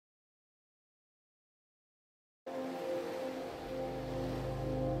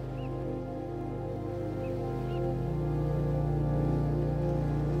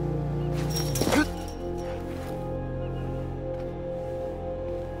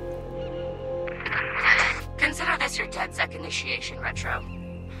Consider this your DedSec initiation, Retro.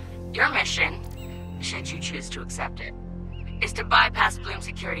 Your mission, should you choose to accept it, is to bypass Bloom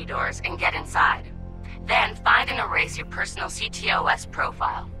security doors and get inside. Then find and erase your personal CTOS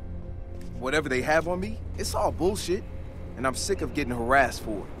profile. Whatever they have on me, it's all bullshit. And I'm sick of getting harassed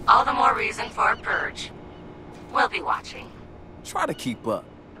for it. All the more reason for a purge. We'll be watching. Try to keep up.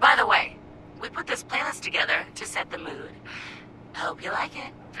 By the way, we put this playlist together to set the mood. Hope you like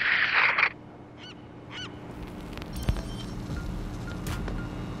it.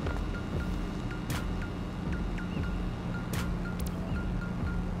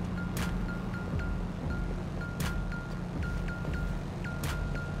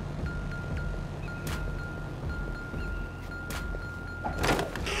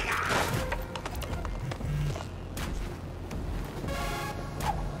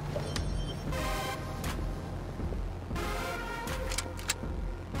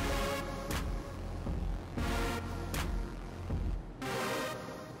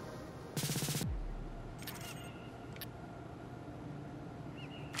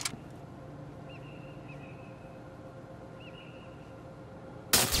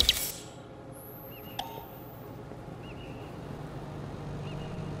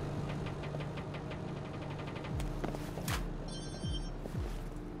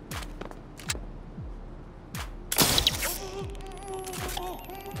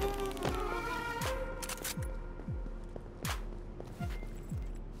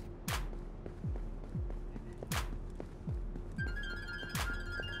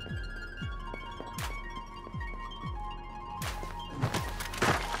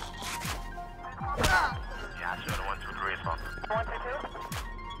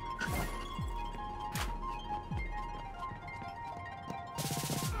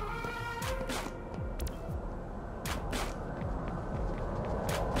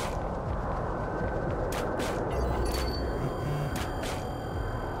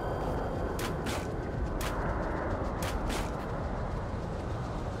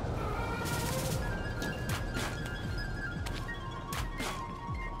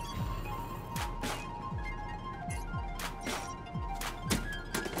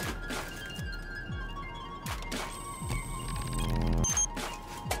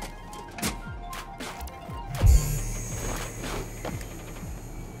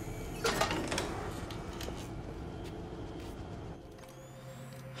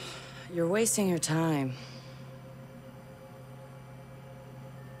 You're wasting your time.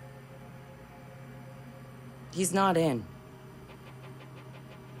 He's not in.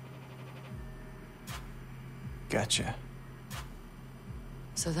 Gotcha.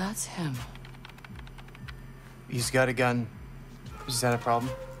 So that's him. He's got a gun. Is that a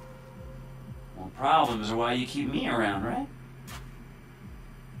problem? Well, problems are why you keep me around, right?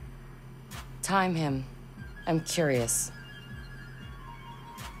 Time him. I'm curious.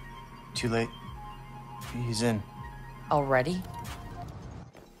 Too late. He's in. Already?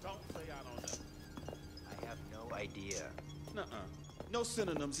 Don't play out on that. I have no idea. Nuh-uh. No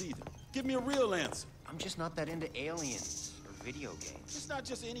synonyms either. Give me a real answer. I'm just not that into aliens or video games. It's not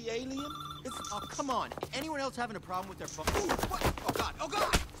just any alien. It's Oh, come on. Anyone else having a problem with their phone? Ooh, what? Oh, God. Oh,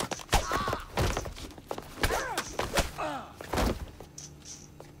 God!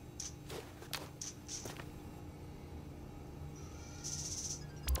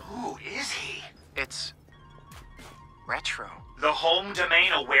 Who is he? It's... Retro. The home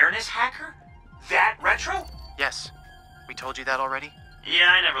domain awareness hacker? That Retro? Yes. We told you that already? Yeah,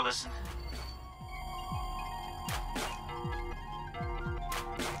 I never listened.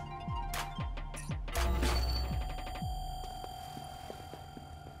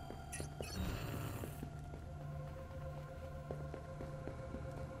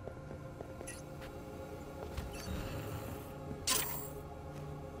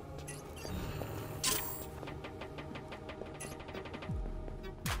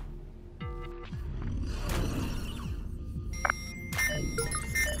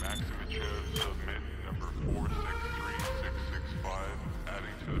 Maximachev, submit number 463665,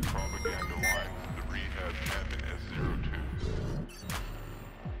 adding to the propaganda line, the rehab admin S02.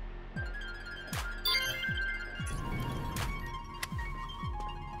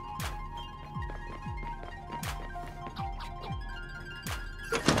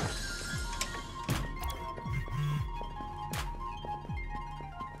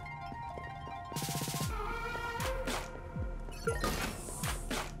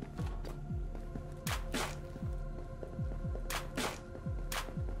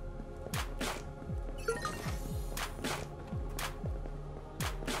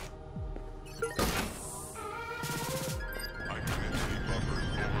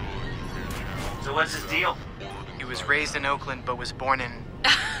 So what's his deal? was raised in Oakland but was born in...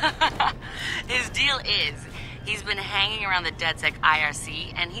 His deal is, he's been hanging around the DedSec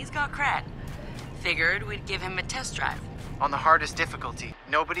IRC, and he's got cred. Figured we'd give him a test drive. on the hardest difficulty.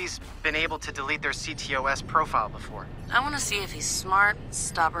 Nobody's been able to delete their CTOS profile before. I want to see if he's smart,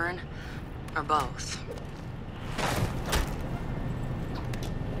 stubborn, or both.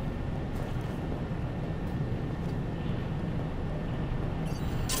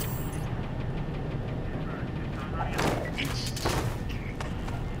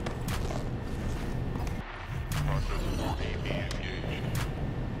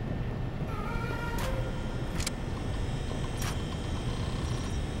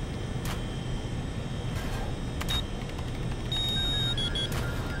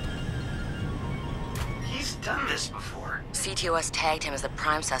 Done this before. CTOS tagged him as the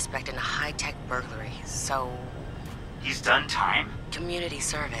prime suspect in a high-tech burglary, so... He's done time? Community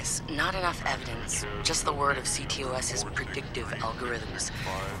service. Not enough evidence. Just the word of CTOS's predictive algorithms.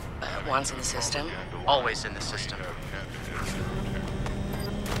 Once in the system? Always in the system.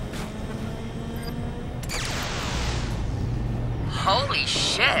 Holy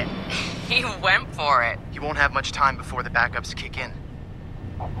shit! He went for it. You won't have much time before the backups kick in.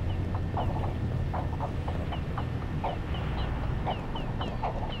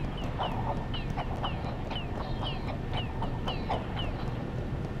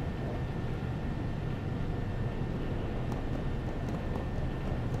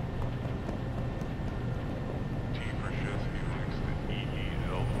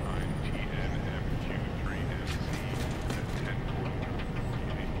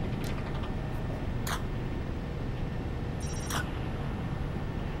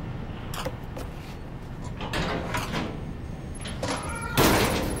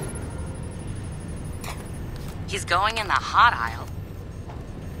 He's going in the hot aisle.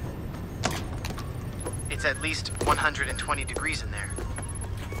 It's at least 120 degrees in there.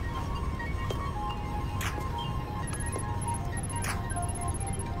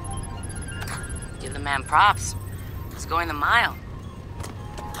 Give the man props. He's going the mile.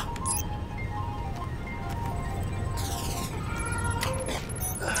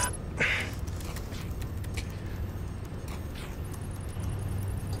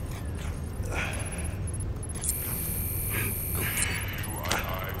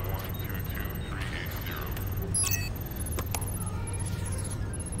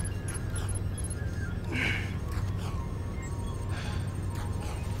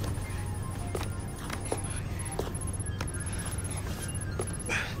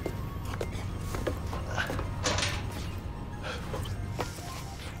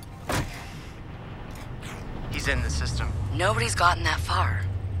 He's in the system. Nobody's gotten that far.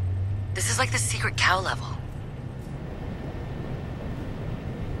 This is like the secret cow level.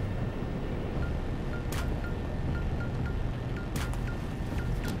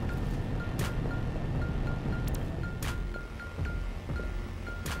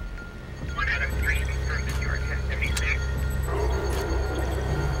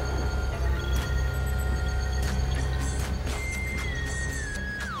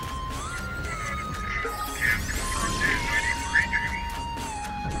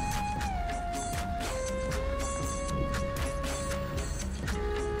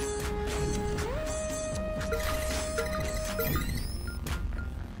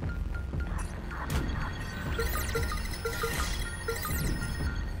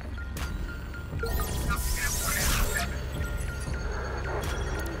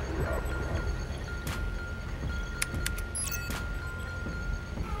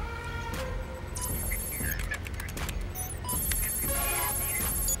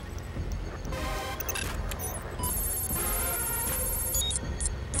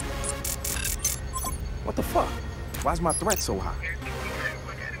 What the fuck? Why's my threat so high?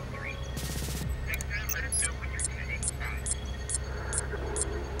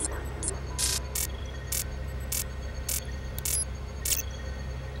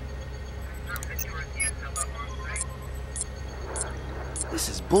 This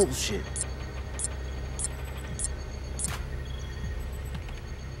is bullshit.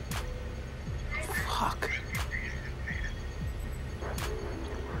 Fuck.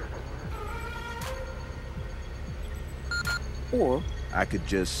 Or I could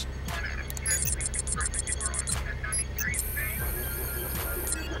just